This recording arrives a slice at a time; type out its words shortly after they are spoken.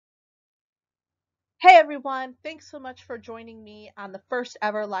Hey everyone, thanks so much for joining me on the first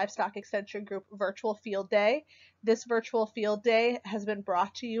ever Livestock Extension Group virtual field day. This virtual field day has been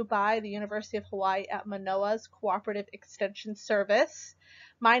brought to you by the University of Hawaii at Manoa's Cooperative Extension Service.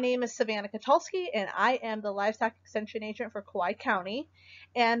 My name is Savannah Katulski and I am the Livestock Extension Agent for Kauai County.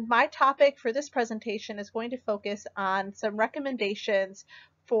 And my topic for this presentation is going to focus on some recommendations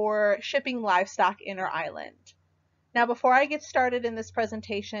for shipping livestock inter-island. Now, before I get started in this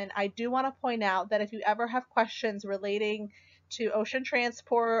presentation, I do want to point out that if you ever have questions relating to ocean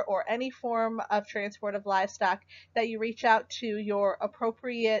transport or any form of transport of livestock, that you reach out to your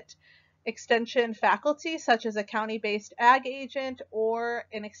appropriate extension faculty, such as a county-based ag agent or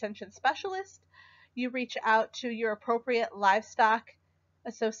an extension specialist. You reach out to your appropriate livestock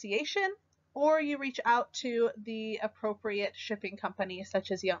association, or you reach out to the appropriate shipping company,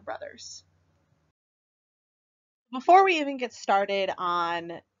 such as Young Brothers. Before we even get started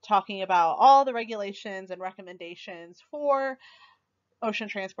on talking about all the regulations and recommendations for ocean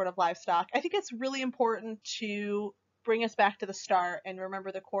transport of livestock, I think it's really important to bring us back to the start and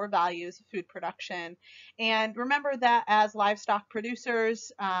remember the core values of food production. And remember that as livestock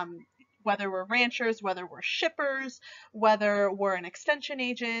producers, whether we're ranchers, whether we're shippers, whether we're an extension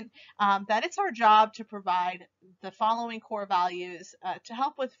agent, that it's our job to provide the following core values to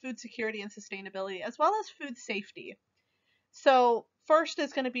help with food security and sustainability, as well as food safety. So first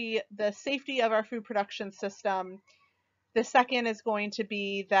is going to be the safety of our food production system. The second is going to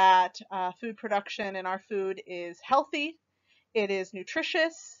be that food production and our food is healthy, it is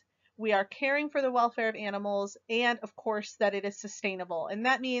nutritious, we are caring for the welfare of animals, and of course that it is sustainable. And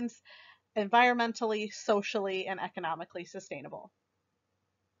that means environmentally, socially, and economically sustainable.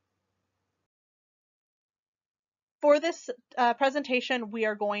 For this presentation, we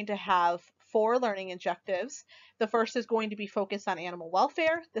are going to have 4 learning objectives. The first is going to be focused on animal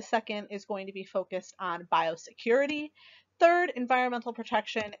welfare. The second is going to be focused on biosecurity. Third, environmental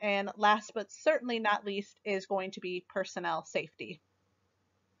protection. And last but certainly not least is going to be personnel safety.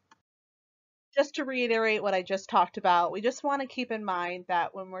 Just to reiterate what I just talked about, we just want to keep in mind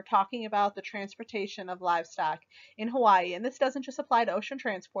that when we're talking about the transportation of livestock in Hawaii, and this doesn't just apply to ocean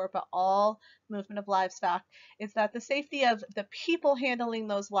transport, but all movement of livestock, is that the safety of the people handling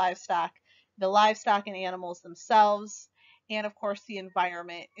those livestock, the livestock and animals themselves, and of course the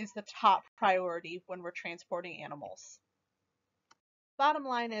environment is the top priority when we're transporting animals. Bottom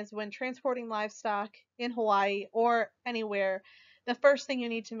line is, when transporting livestock in Hawaii or anywhere, the first thing you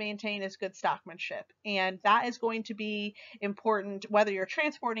need to maintain is good stockmanship. And that is going to be important whether you're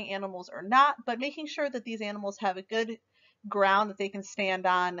transporting animals or not, but making sure that these animals have a good ground that they can stand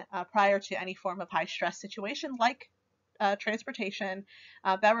on prior to any form of high stress situation like transportation.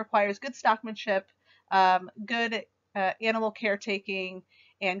 That requires good stockmanship, good animal caretaking,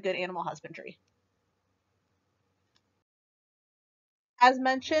 and good animal husbandry. As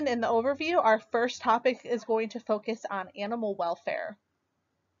mentioned in the overview, our first topic is going to focus on animal welfare.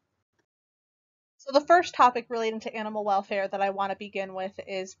 So the first topic relating to animal welfare that I want to begin with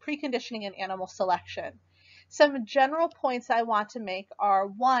is preconditioning and animal selection. Some general points I want to make are,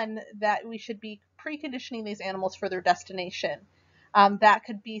 one, that we should be preconditioning these animals for their destination. That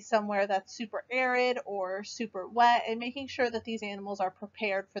could be somewhere that's super arid or super wet, and making sure that these animals are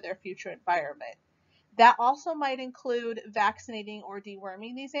prepared for their future environment. That also might include vaccinating or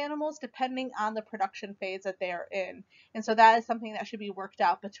deworming these animals depending on the production phase that they are in. And so that is something that should be worked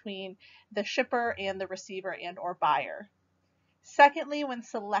out between the shipper and the receiver and or buyer. Secondly, when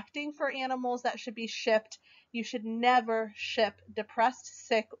selecting for animals that should be shipped, you should never ship depressed,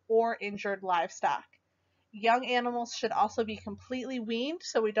 sick, or injured livestock. Young animals should also be completely weaned,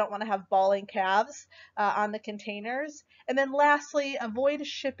 so we don't want to have bawling calves on the containers. And then lastly, avoid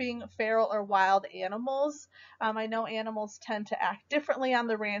shipping feral or wild animals. I know animals tend to act differently on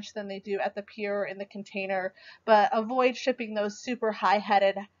the ranch than they do at the pier or in the container, but avoid shipping those super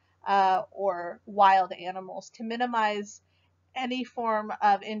high-headed or wild animals to minimize any form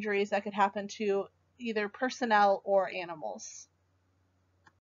of injuries that could happen to either personnel or animals.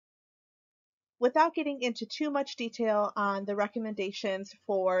 Without getting into too much detail on the recommendations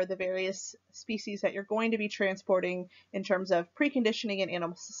for the various species that you're going to be transporting in terms of preconditioning and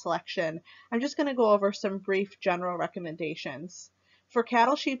animal selection, I'm just going to go over some brief general recommendations. For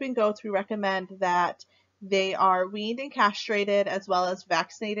cattle, sheep, and goats, we recommend that they are weaned and castrated, as well as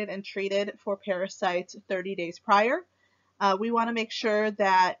vaccinated and treated for parasites 30 days prior. We want to make sure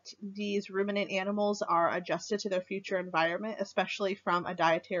that these ruminant animals are adjusted to their future environment, especially from a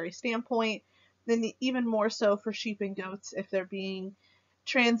dietary standpoint. Then even more so for sheep and goats if they're being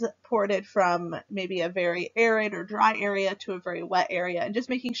transported from maybe a very arid or dry area to a very wet area, and just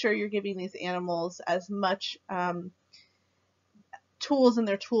making sure you're giving these animals as much tools in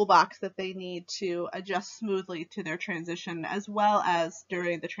their toolbox that they need to adjust smoothly to their transition, as well as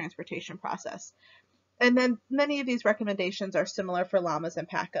during the transportation process. And then many of these recommendations are similar for llamas and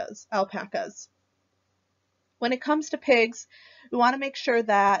alpacas. When it comes to pigs, we want to make sure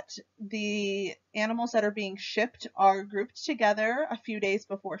that the animals that are being shipped are grouped together a few days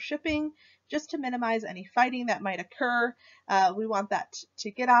before shipping, just to minimize any fighting that might occur. We want that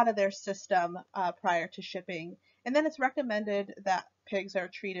to get out of their system prior to shipping. And then it's recommended that pigs are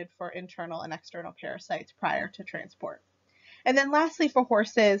treated for internal and external parasites prior to transport. And then lastly, for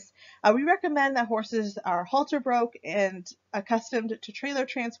horses, we recommend that horses are halter broke and accustomed to trailer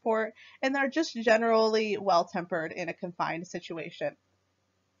transport, and they're just generally well-tempered in a confined situation.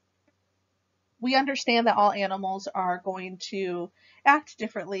 We understand that all animals are going to act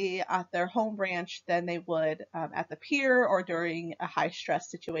differently at their home ranch than they would at the pier or during a high stress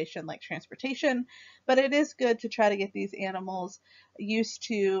situation like transportation, but it is good to try to get these animals used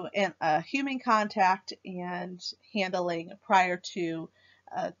to human contact and handling prior to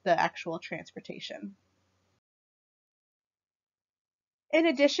the actual transportation. In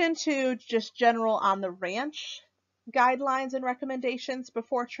addition to just general on the ranch guidelines and recommendations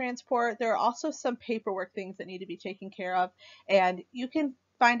before transport, there are also some paperwork things that need to be taken care of. And you can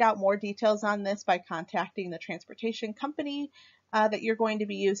find out more details on this by contacting the transportation company that you're going to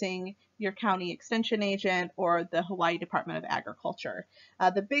be using, your county extension agent, or the Hawaii Department of Agriculture.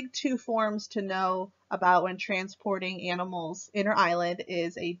 The big two forms to know about when transporting animals inter-island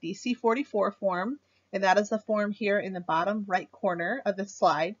is a DC-44 form, and that is the form here in the bottom right corner of the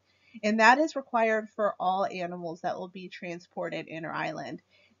slide. And that is required for all animals that will be transported inter-island.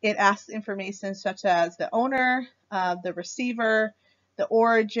 It asks information such as the owner, the receiver, the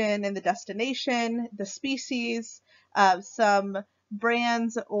origin and the destination, the species, some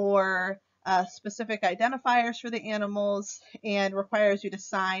brands or specific identifiers for the animals, and requires you to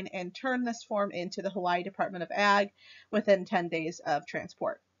sign and turn this form into the Hawaii Department of Ag within 10 days of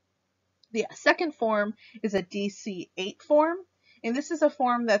transport. The second form is a DC-8 form, and this is a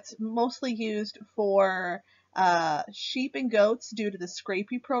form that's mostly used for sheep and goats due to the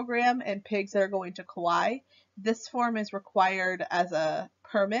Scrapie program and pigs that are going to Kauai. This form is required as a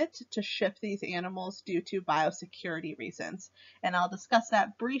permit to ship these animals due to biosecurity reasons, and I'll discuss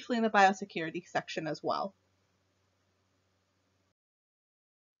that briefly in the biosecurity section as well.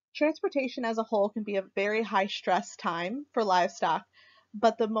 Transportation as a whole can be a very high stress time for livestock,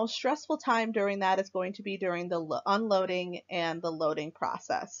 but the most stressful time during that is going to be during the unloading and the loading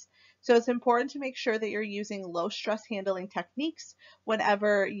process. So it's important to make sure that you're using low stress handling techniques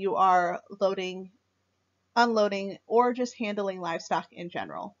whenever you are loading, unloading, or just handling livestock in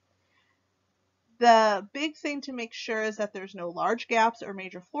general. The big thing to make sure is that there's no large gaps or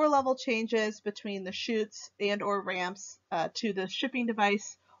major floor level changes between the chutes and or ramps to the shipping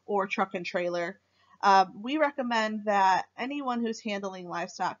device or truck and trailer. We recommend that anyone who's handling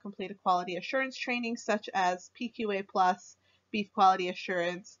livestock complete a quality assurance training such as PQA Plus, Beef Quality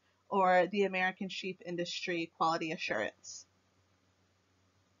Assurance, or the American Sheep Industry Quality Assurance.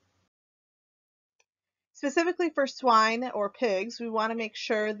 Specifically for swine or pigs, we want to make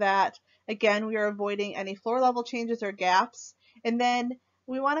sure that, again, we are avoiding any floor level changes or gaps. And then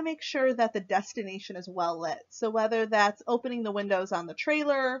we want to make sure that the destination is well lit. So whether that's opening the windows on the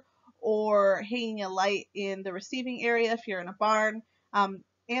trailer or hanging a light in the receiving area if you're in a barn,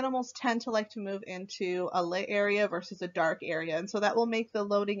 animals tend to like to move into a lit area versus a dark area. And so that will make the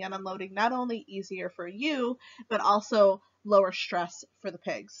loading and unloading not only easier for you, but also lower stress for the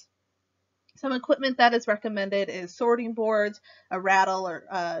pigs. Some equipment that is recommended is sorting boards, a rattle or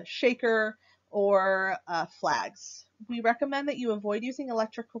a shaker, or flags. We recommend that you avoid using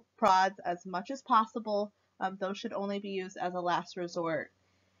electrical prods as much as possible. Those should only be used as a last resort.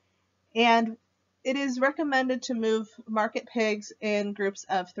 And it is recommended to move market pigs in groups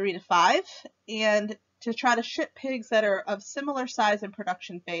of 3 to 5 and to try to ship pigs that are of similar size and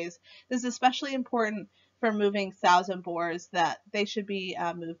production phase. This is especially important for moving sows and boars, that they should be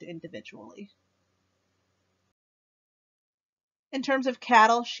moved individually. In terms of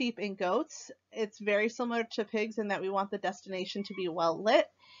cattle, sheep, and goats, it's very similar to pigs in that we want the destination to be well lit.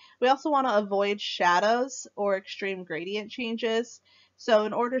 We also want to avoid shadows or extreme gradient changes. So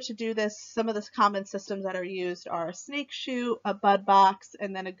in order to do this, some of the common systems that are used are a snake chute, a bud box,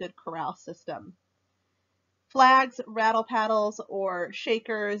 and then a good corral system. Flags, rattle paddles, or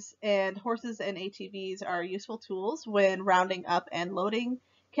shakers, and horses and ATVs are useful tools when rounding up and loading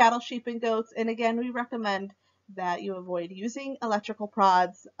cattle, sheep, and goats. And again, we recommend that you avoid using electrical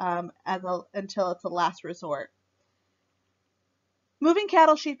prods until it's a last resort. Moving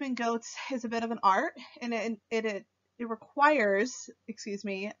cattle, sheep, and goats is a bit of an art, and it requires,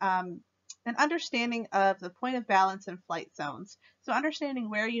 an understanding of the point of balance and flight zones. So understanding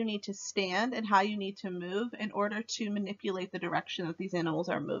where you need to stand and how you need to move in order to manipulate the direction that these animals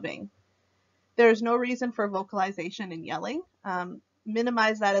are moving. There's no reason for vocalization and yelling.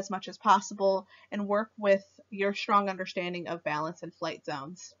 Minimize that as much as possible and work with your strong understanding of balance and flight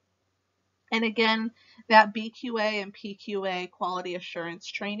zones. And again, that BQA and PQA quality assurance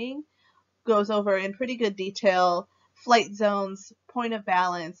training goes over in pretty good detail flight zones, point of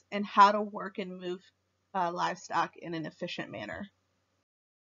balance, and how to work and move livestock in an efficient manner.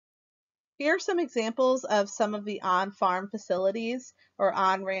 Here are some examples of some of the on-farm facilities or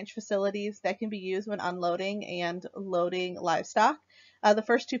on-ranch facilities that can be used when unloading and loading livestock. The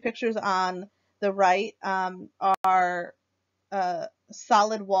first two pictures on the right are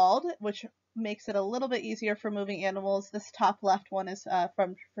solid walled, which makes it a little bit easier for moving animals. This top left one is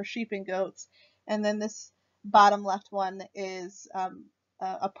for sheep and goats, and then this bottom left one is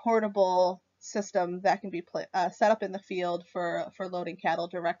a portable system that can be set up in the field for loading cattle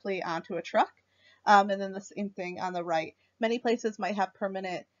directly onto a truck. And then the same thing on the right. Many places might have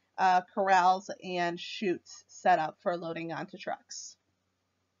permanent corrals and chutes set up for loading onto trucks.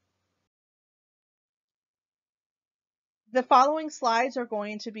 The following slides are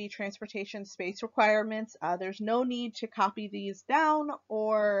going to be transportation space requirements. There's no need to copy these down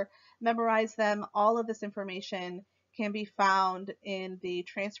or memorize them. All of this information can be found in the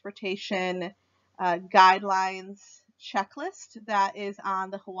transportation guidelines checklist that is on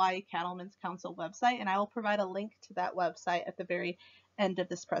the Hawaii Cattlemen's Council website, and I will provide a link to that website at the very end of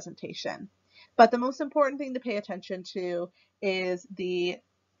this presentation. But the most important thing to pay attention to is the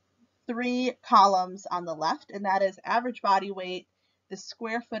 3 columns on the left, and that is average body weight, the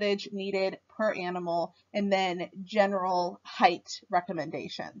square footage needed per animal, and then general height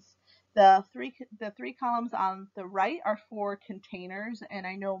recommendations. The three columns on the right are for containers, and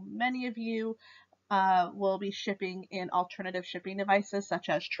I know many of you will be shipping in alternative shipping devices such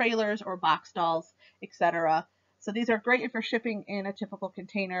as trailers or box stalls, etc. So these are great if you're shipping in a typical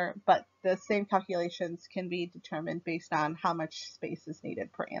container, but the same calculations can be determined based on how much space is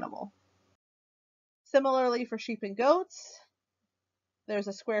needed per animal. Similarly for sheep and goats, there's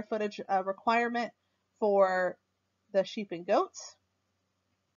a square footage requirement for the sheep and goats.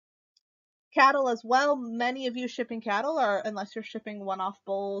 Cattle as well. Many of you shipping cattle are, unless you're shipping one-off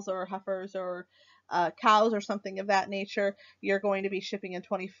bulls or heifers or cows or something of that nature, you're going to be shipping in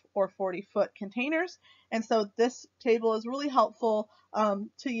 20 or 40 foot containers. And so this table is really helpful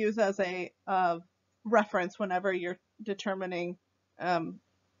to use as a reference whenever you're determining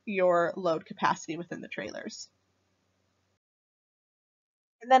your load capacity within the trailers.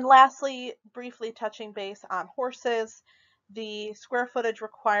 And then lastly, briefly touching base on horses, the square footage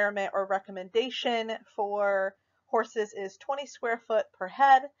requirement or recommendation for horses is 20 square foot per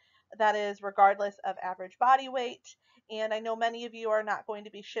head. That is regardless of average body weight. And I know many of you are not going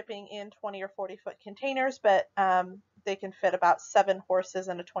to be shipping in 20 or 40 foot containers, but they can fit about 7 horses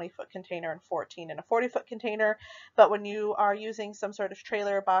in a 20-foot container and 14 in a 40-foot container. But when you are using some sort of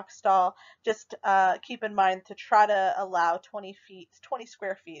trailer or box stall, just keep in mind to try to allow 20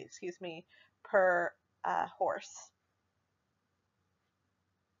 square feet, per horse.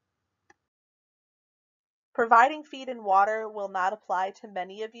 Providing feed and water will not apply to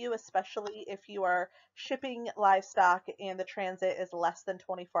many of you, especially if you are shipping livestock and the transit is less than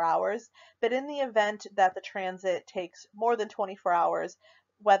 24 hours. But in the event that the transit takes more than 24 hours,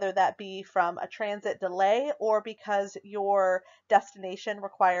 whether that be from a transit delay or because your destination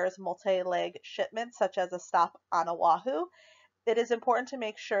requires multi-leg shipments, such as a stop on Oahu, it is important to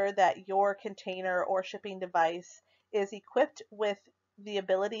make sure that your container or shipping device is equipped with the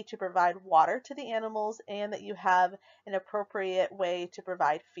ability to provide water to the animals and that you have an appropriate way to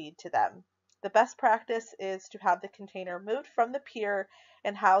provide feed to them. The best practice is to have the container moved from the pier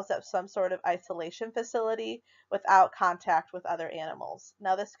and housed at some sort of isolation facility without contact with other animals.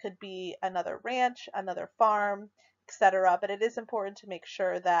 Now, this could be another ranch, another farm, etc., but it is important to make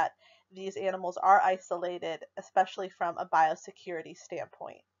sure that these animals are isolated, especially from a biosecurity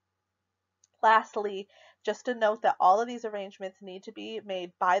standpoint. Lastly, just to note that all of these arrangements need to be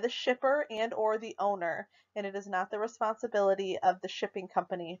made by the shipper and or the owner, and it is not the responsibility of the shipping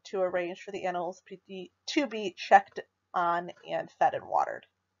company to arrange for the animals to be checked on and fed and watered.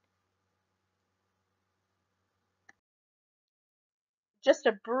 Just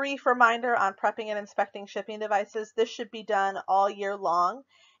a brief reminder on prepping and inspecting shipping devices. This should be done all year long.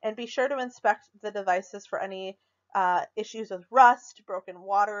 And be sure to inspect the devices for any issues with rust, broken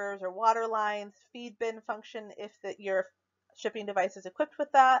waters or water lines, feed bin function if your shipping device is equipped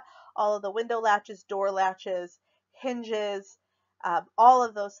with that, all of the window latches, door latches, hinges, all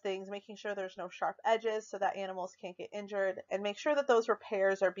of those things, making sure there's no sharp edges so that animals can't get injured, and make sure that those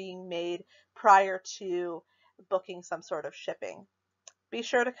repairs are being made prior to booking some sort of shipping. Be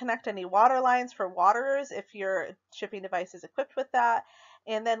sure to connect any water lines for waterers if your shipping device is equipped with that.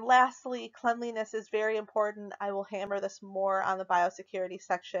 And then lastly, cleanliness is very important. I will hammer this more on the biosecurity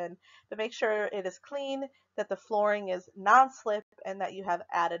section, but make sure it is clean, that the flooring is non-slip, and that you have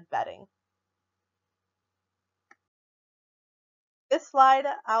added bedding. This slide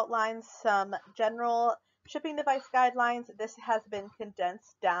outlines some general shipping device guidelines. This has been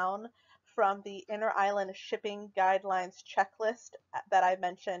condensed down from the Inter-Island Shipping Guidelines checklist that I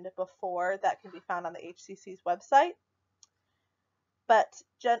mentioned before that can be found on the HCC's website. But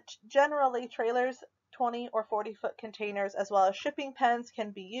generally, trailers, 20 or 40-foot containers, as well as shipping pens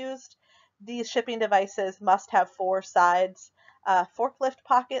can be used. These shipping devices must have 4 sides forklift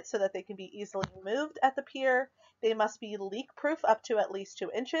pockets so that they can be easily moved at the pier. They must be leak-proof up to at least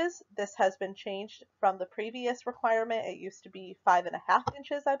 2 inches. This has been changed from the previous requirement. It used to be 5.5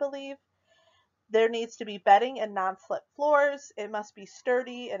 inches, I believe. There needs to be bedding and non-slip floors. It must be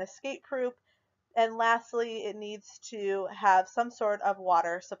sturdy and escape-proof. And lastly, it needs to have some sort of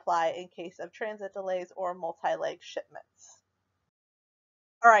water supply in case of transit delays or multi-leg shipments.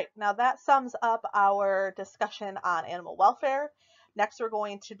 All right, now that sums up our discussion on animal welfare. Next, we're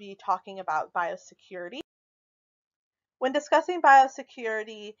going to be talking about biosecurity. When discussing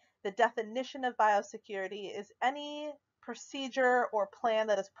biosecurity, the definition of biosecurity is any procedure or plan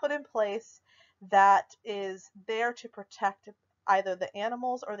that is put in place that is there to protect either the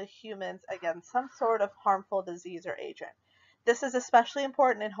animals or the humans against some sort of harmful disease or agent. This is especially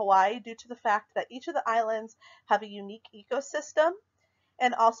important in Hawaii due to the fact that each of the islands have a unique ecosystem,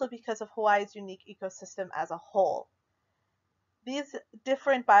 and also because of Hawaii's unique ecosystem as a whole. These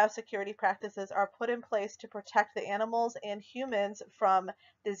different biosecurity practices are put in place to protect the animals and humans from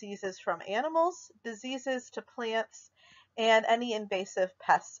diseases from animals, diseases to plants, and any invasive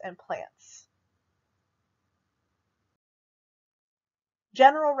pests and plants.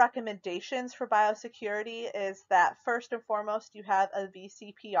 General recommendations for biosecurity is that first and foremost you have a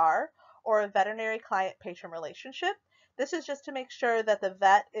VCPR, or a veterinary client-patient relationship. This is just to make sure that the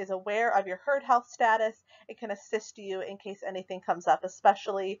vet is aware of your herd health status and can assist you in case anything comes up,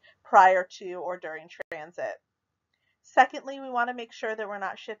 especially prior to or during transit. Secondly, we want to make sure that we're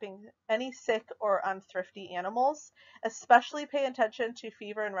not shipping any sick or unthrifty animals. Especially pay attention to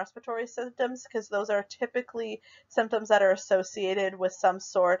fever and respiratory symptoms, because those are typically symptoms that are associated with some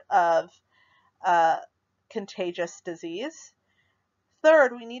sort of contagious disease.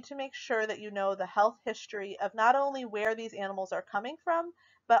 Third, we need to make sure that you know the health history of not only where these animals are coming from,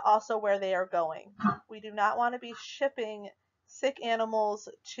 but also where they are going. We do not want to be shipping sick animals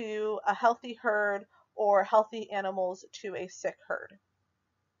to a healthy herd or healthy animals to a sick herd.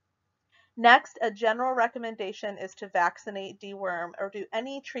 Next, a general recommendation is to vaccinate, deworm, or do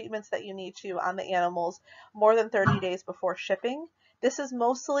any treatments that you need to on the animals more than 30 days before shipping. This is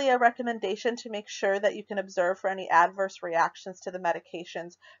mostly a recommendation to make sure that you can observe for any adverse reactions to the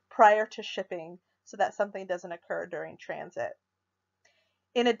medications prior to shipping so that something doesn't occur during transit.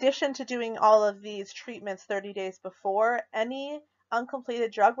 In addition to doing all of these treatments 30 days before, any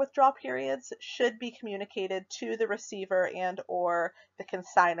uncompleted drug withdrawal periods should be communicated to the receiver and or the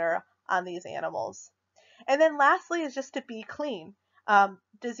consignor on these animals. And then lastly is just to be clean.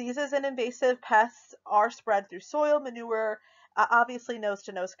 Diseases and invasive pests are spread through soil, manure, obviously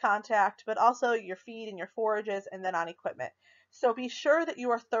nose-to-nose contact, but also your feed and your forages, and then on equipment. So be sure that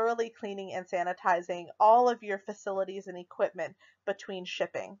you are thoroughly cleaning and sanitizing all of your facilities and equipment between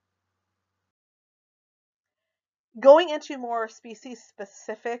shipping. Going into more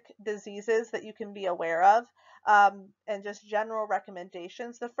species-specific diseases that you can be aware of, and just general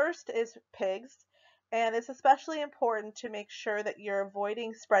recommendations. The first is pigs, and it's especially important to make sure that you're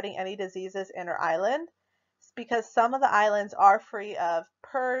avoiding spreading any diseases inter-island, because some of the islands are free of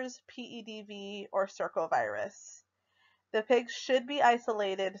PRRS, PEDV, or circovirus. The pigs should be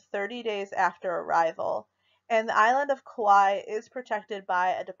isolated 30 days after arrival. And the island of Kauai is protected by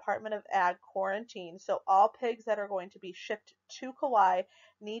a Department of Ag quarantine, so all pigs that are going to be shipped to Kauai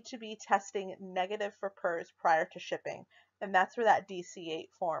need to be testing negative for PRRS prior to shipping. And that's where that DC-8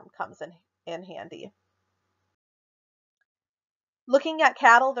 form comes in handy. Looking at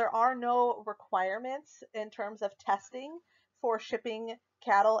cattle, there are no requirements in terms of testing for shipping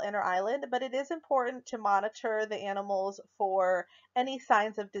cattle inter-island, but it is important to monitor the animals for any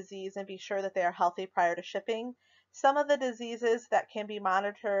signs of disease and be sure that they are healthy prior to shipping. Some of the diseases that can be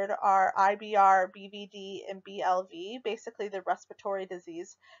monitored are IBR, BVD, and BLV, basically the respiratory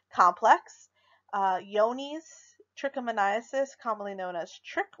disease complex. Johne's, trichomoniasis, commonly known as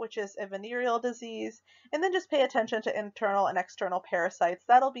trich, which is a venereal disease, and then just pay attention to internal and external parasites.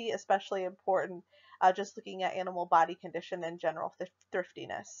 That'll be especially important just looking at animal body condition and general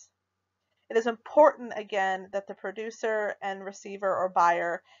thriftiness. It is important, again, that the producer and receiver or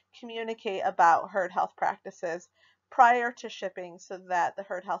buyer communicate about herd health practices prior to shipping so that the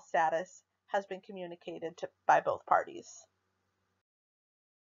herd health status has been communicated by both parties.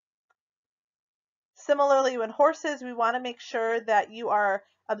 Similarly, when horses, we want to make sure that you are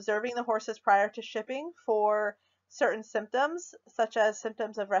observing the horses prior to shipping for certain symptoms, such as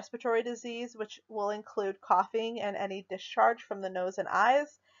symptoms of respiratory disease, which will include coughing and any discharge from the nose and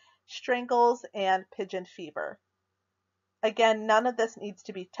eyes, strangles, and pigeon fever. Again, none of this needs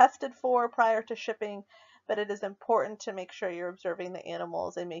to be tested for prior to shipping, but it is important to make sure you're observing the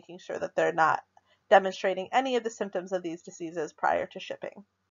animals and making sure that they're not demonstrating any of the symptoms of these diseases prior to shipping.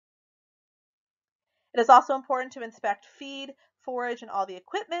 It is also important to inspect feed, forage, and all the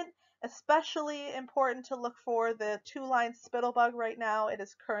equipment. Especially important to look for the two-line spittlebug right now. It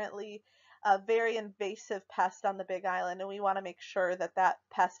is currently a very invasive pest on the Big Island, and we want to make sure that that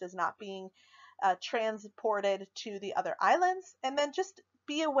pest is not being transported to the other islands. And then just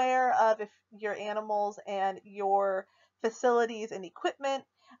be aware of if your animals and your facilities and equipment,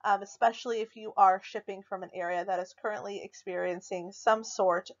 especially if you are shipping from an area that is currently experiencing some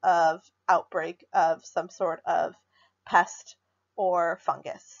sort of outbreak of some sort of pest or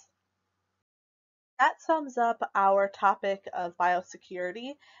fungus. That sums up our topic of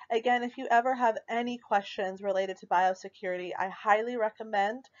biosecurity. Again, if you ever have any questions related to biosecurity, I highly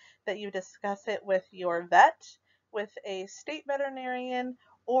recommend that you discuss it with your vet, with a state veterinarian,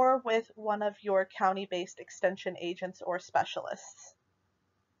 or with one of your county-based extension agents or specialists.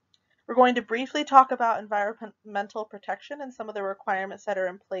 We're going to briefly talk about environmental protection and some of the requirements that are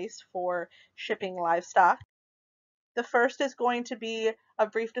in place for shipping livestock. The first is going to be a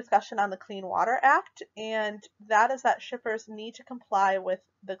brief discussion on the Clean Water Act, and that is that shippers need to comply with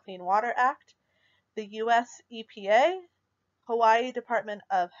the Clean Water Act, the US EPA, Hawaii Department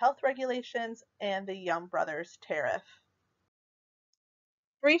of Health regulations, and the Young Brothers tariff.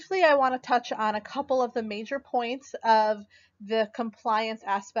 Briefly, I want to touch on a couple of the major points of the compliance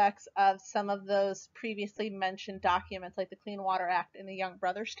aspects of some of those previously mentioned documents like the Clean Water Act and the Young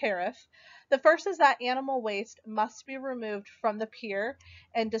Brothers tariff. The first is that animal waste must be removed from the pier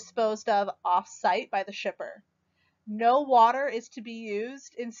and disposed of off-site by the shipper. No water is to be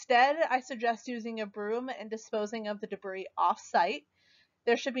used. Instead, I suggest using a broom and disposing of the debris off-site.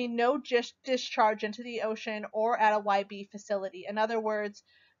 There should be no discharge into the ocean or at a YB facility. In other words,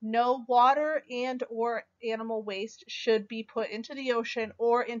 no water and or animal waste should be put into the ocean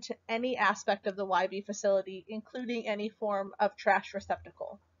or into any aspect of the YB facility, including any form of trash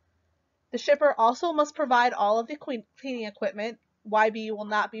receptacle. The shipper also must provide all of the cleaning equipment. YB will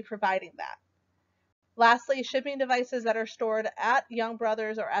not be providing that. Lastly, shipping devices that are stored at Young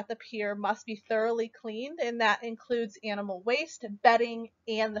Brothers or at the pier must be thoroughly cleaned, and that includes animal waste, bedding,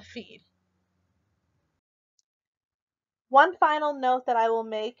 and the feed. One final note that I will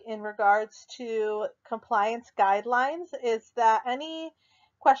make in regards to compliance guidelines is that any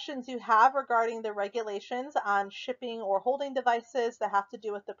questions you have regarding the regulations on shipping or holding devices that have to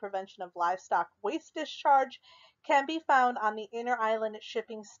do with the prevention of livestock waste discharge can be found on the Inter-Island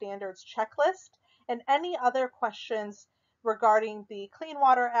Shipping Standards Checklist, and any other questions regarding the Clean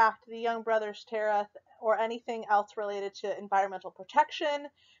Water Act, the Young Brothers tariff, or anything else related to environmental protection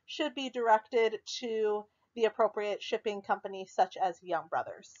should be directed to the appropriate shipping company such as Young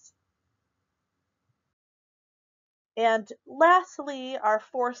Brothers. And lastly, our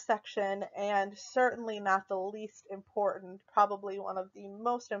fourth section, and certainly not the least important, probably one of the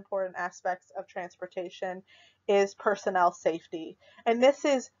most important aspects of transportation, is personnel safety. And this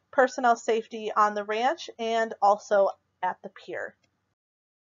is personnel safety on the ranch and also at the pier.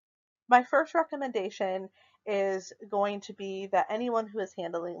 My first recommendation is going to be that anyone who is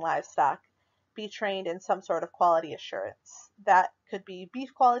handling livestock be trained in some sort of quality assurance. That could be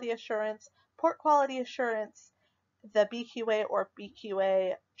beef quality assurance, pork quality assurance, the BQA or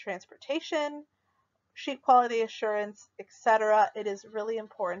BQA transportation, sheep quality assurance, etc. It is really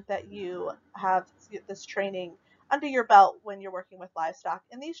important that you have this training under your belt when you're working with livestock.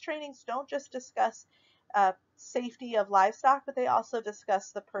 And these trainings don't just discuss safety of livestock, but they also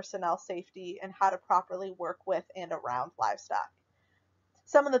discuss the personnel safety and how to properly work with and around livestock.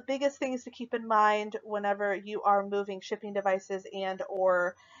 Some of the biggest things to keep in mind whenever you are moving shipping devices and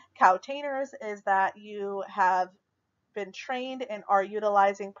or containers is that you have been trained and are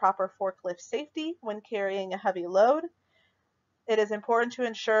utilizing proper forklift safety when carrying a heavy load. It is important to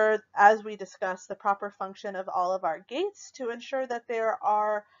ensure, as we discussed, the proper function of all of our gates to ensure that there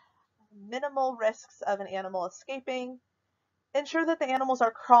are minimal risks of an animal escaping. Ensure that the animals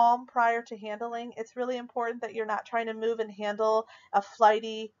are calm prior to handling. It's really important that you're not trying to move and handle a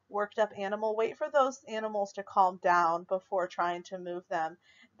flighty, worked up animal. Wait for those animals to calm down before trying to move them.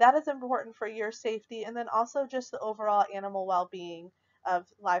 That is important for your safety and then also just the overall animal well-being of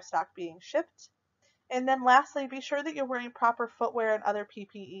livestock being shipped. And then lastly, be sure that you're wearing proper footwear and other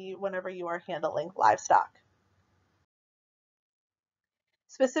PPE whenever you are handling livestock.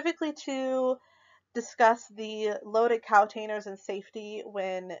 Specifically to discuss the loaded containers and safety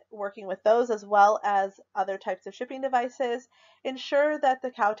when working with those, as well as other types of shipping devices. Ensure that the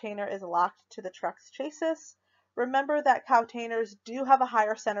container is locked to the truck's chassis. Remember that containers do have a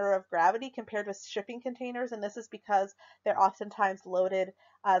higher center of gravity compared with shipping containers, and this is because they're oftentimes loaded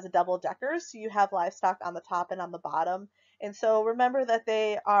as double deckers. So you have livestock on the top and on the bottom. And so remember that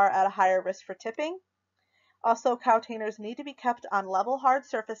they are at a higher risk for tipping. Also, containers need to be kept on level hard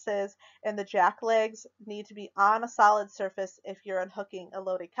surfaces and the jack legs need to be on a solid surface if you're unhooking a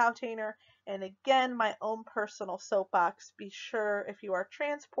loaded container. And again, my own personal soapbox, be sure if you are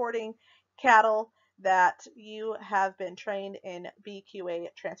transporting cattle that you have been trained in BQA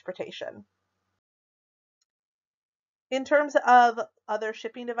transportation. In terms of other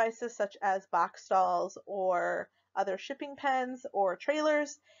shipping devices such as box stalls or other shipping pens or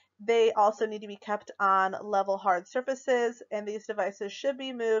trailers, they also need to be kept on level hard surfaces, and these devices should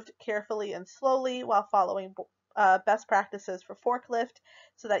be moved carefully and slowly while following best practices for forklift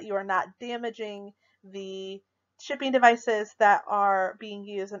so that you are not damaging the shipping devices that are being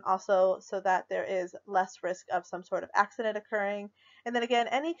used, and also so that there is less risk of some sort of accident occurring. And then again,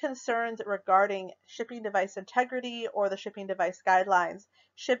 any concerns regarding shipping device integrity or the shipping device guidelines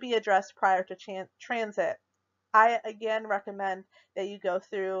should be addressed prior to transit. I again recommend that you go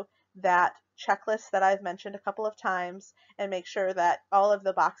through that checklist that I've mentioned a couple of times and make sure that all of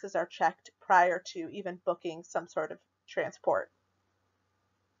the boxes are checked prior to even booking some sort of transport.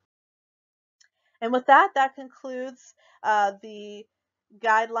 And with that, that concludes the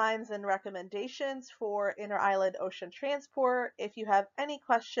guidelines and recommendations for inter-island ocean transport. If you have any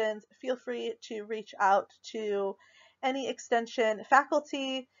questions, feel free to reach out to any extension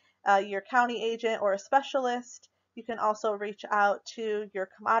faculty, your county agent, or a specialist. You can also reach out to your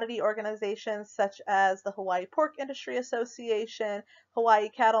commodity organizations such as the Hawaii Pork Industry Association, Hawaii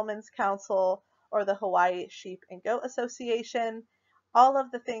Cattlemen's Council, or the Hawaii Sheep and Goat Association. All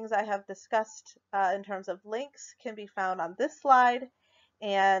of the things I have discussed in terms of links can be found on this slide,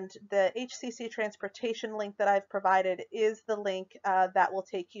 and the HCC transportation link that I've provided is the link that will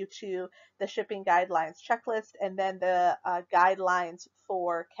take you to the shipping guidelines checklist and then the guidelines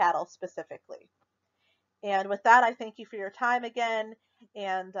for cattle specifically. And with that, I thank you for your time again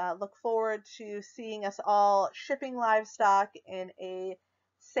and look forward to seeing us all shipping livestock in a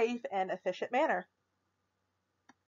safe and efficient manner.